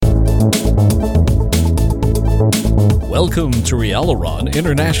Welcome to Rialaron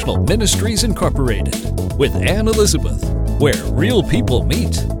International Ministries Incorporated with Ann Elizabeth, where real people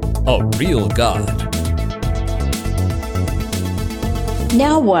meet a real God.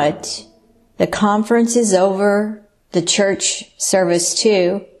 Now what? The conference is over, the church service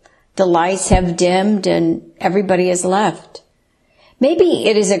too. The lights have dimmed and everybody has left. Maybe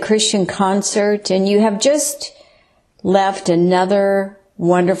it is a Christian concert and you have just left another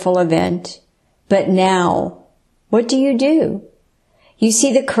wonderful event. But now, what do? You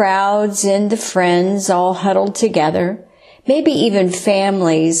see the crowds and the friends all huddled together, maybe even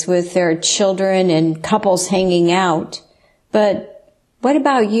families with their children and couples hanging out. But what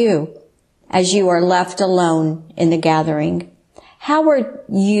about you as you are left alone in the gathering? How are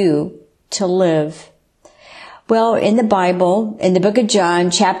you to live? Well, in the Bible, in the book of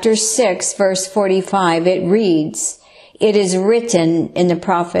John, chapter 6, verse 45, it reads, "It is written in the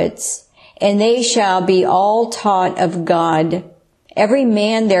prophets, and they shall be all taught of God. Every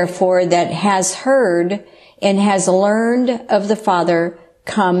man, therefore, that has heard and has learned of the Father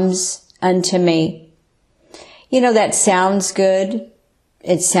comes unto me." You know, that sounds good.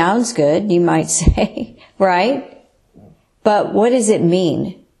 It sounds good, you might say, right? But what does it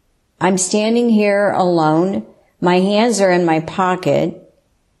mean? I'm standing here alone. My hands are in my pocket.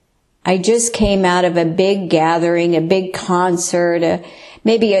 I just came out of a big gathering, a big concert,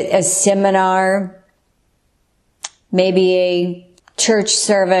 maybe a seminar, maybe a church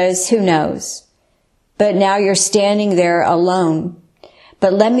service, who knows? But now you're standing there alone.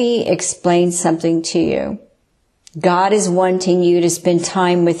 But let me explain something to you. God is wanting you to spend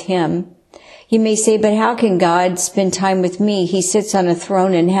time with Him. You may say, but how can God spend time with me? He sits on a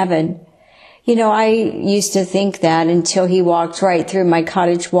throne in heaven. You know, I used to think that until He walked right through my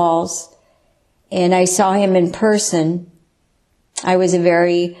cottage walls and I saw Him in person. I was a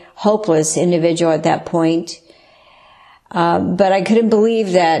very hopeless individual at that point. But I couldn't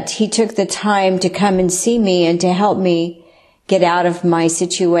believe that He took the time to come and see me and to help me get out of my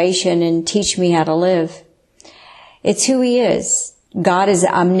situation and teach me how to live. It's who He is. God is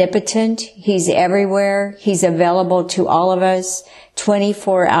omnipotent. He's everywhere. He's available to all of us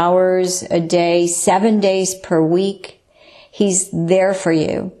 24 hours a day, 7 days per week. He's there for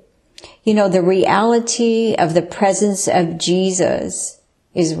you. You know, the reality of the presence of Jesus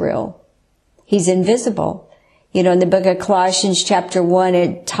is real. He's invisible. You know, in the book of Colossians chapter 1,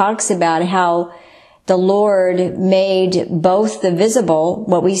 it talks about how the Lord made both the visible,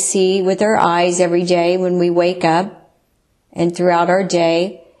 what we see with our eyes every day when we wake up and throughout our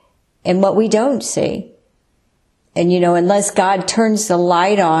day, and what we don't see. And you know, unless God turns the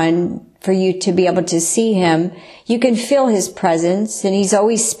light on for you to be able to see Him, you can feel His presence, and He's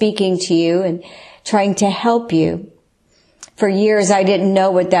always speaking to you and trying to help you. For years, I didn't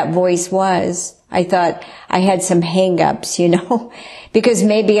know what that voice was. I thought I had some hang-ups, you know, because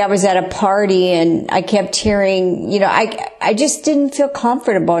maybe I was at a party and I kept hearing, you know, I just didn't feel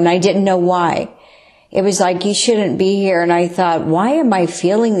comfortable and I didn't know why. It was like, you shouldn't be here. And I thought, why am I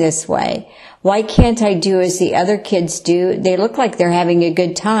feeling this way? Why can't I do as the other kids do? They look like they're having a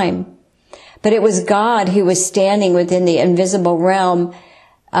good time. But it was God who was standing within the invisible realm,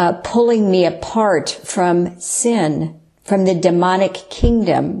 pulling me apart from sin, from the demonic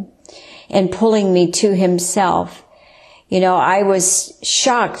kingdom, and pulling me to Himself. You know, I was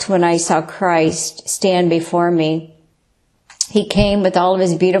shocked when I saw Christ stand before me. He came with all of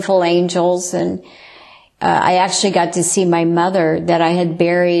His beautiful angels, and I actually got to see my mother that I had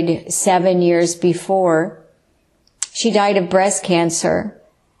buried 7 years before. She died of breast cancer,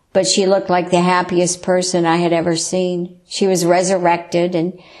 but she looked like the happiest person I had ever seen. She was resurrected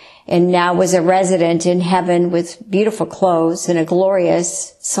and now was a resident in heaven with beautiful clothes and a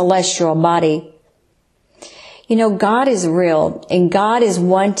glorious celestial body. You know, God is real, and God is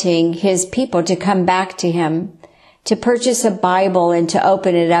wanting His people to come back to Him, to purchase a Bible and to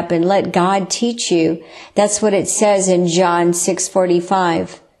open it up and let God teach you. That's what it says in John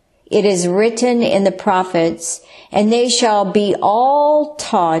 6:45. It is written in the prophets, and they shall be all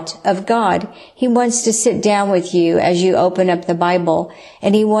taught of God. He wants to sit down with you as you open up the Bible,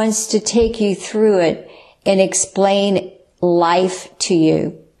 and He wants to take you through it and explain life to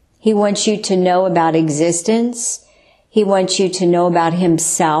you. He wants you to know about existence. He wants you to know about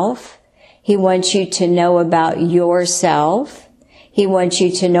Himself. He wants you to know about yourself. He wants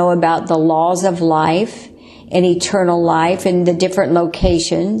you to know about the laws of life and eternal life and the different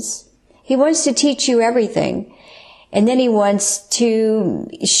locations. He wants to teach you everything. And then He wants to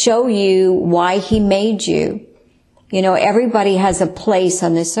show you why He made you. You know, everybody has a place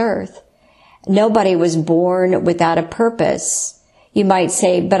on this earth. Nobody was born without a purpose. You might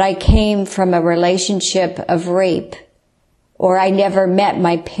say, but I came from a relationship of rape. or I never met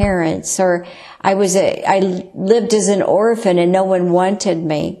my parents, or I lived as an orphan and no one wanted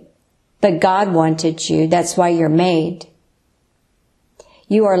me. But God wanted you. That's why you're made.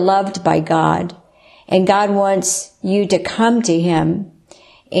 You are loved by God, and God wants you to come to Him,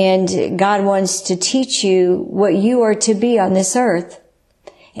 and God wants to teach you what you are to be on this earth.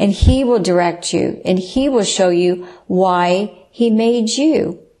 And He will direct you, and He will show you why He made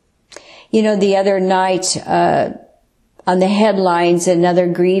you. You know, the other night, on the headlines, another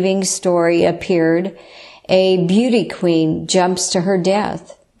grieving story appeared. A beauty queen jumps to her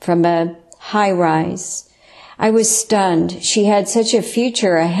death from a high rise. I was stunned. She had such a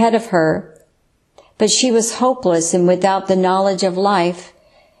future ahead of her, but she was hopeless and without the knowledge of life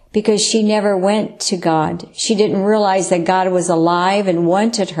because she never went to God. She didn't realize that God was alive and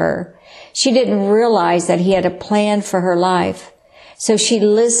wanted her. She didn't realize that He had a plan for her life. So she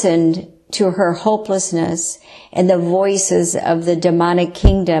listened to her hopelessness and the voices of the demonic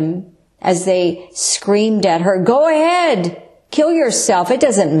kingdom as they screamed at her, "Go ahead, kill yourself, it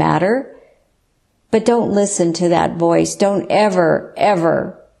doesn't matter." But don't listen to that voice. Don't ever,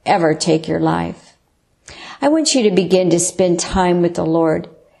 ever, ever take your life. I want you to begin to spend time with the Lord.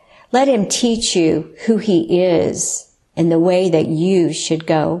 Let Him teach you who He is and the way that you should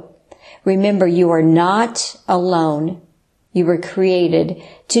go. Remember, you are not alone. You were created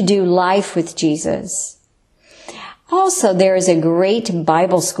to do life with Jesus. Also, there is a great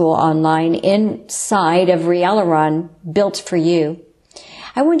Bible school online inside of Rialaron built for you.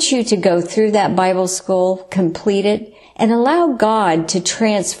 I want you to go through that Bible school, complete it, and allow God to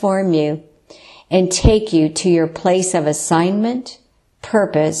transform you and take you to your place of assignment,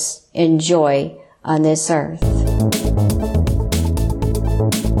 purpose, and joy on this earth.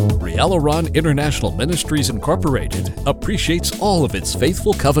 Rialaron International Ministries Incorporated appreciates all of its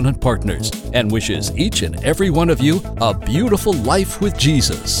faithful covenant partners and wishes each and every one of you a beautiful life with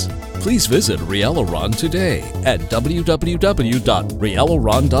Jesus. Please visit Rialaron today at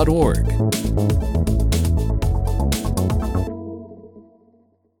www.rialaron.org.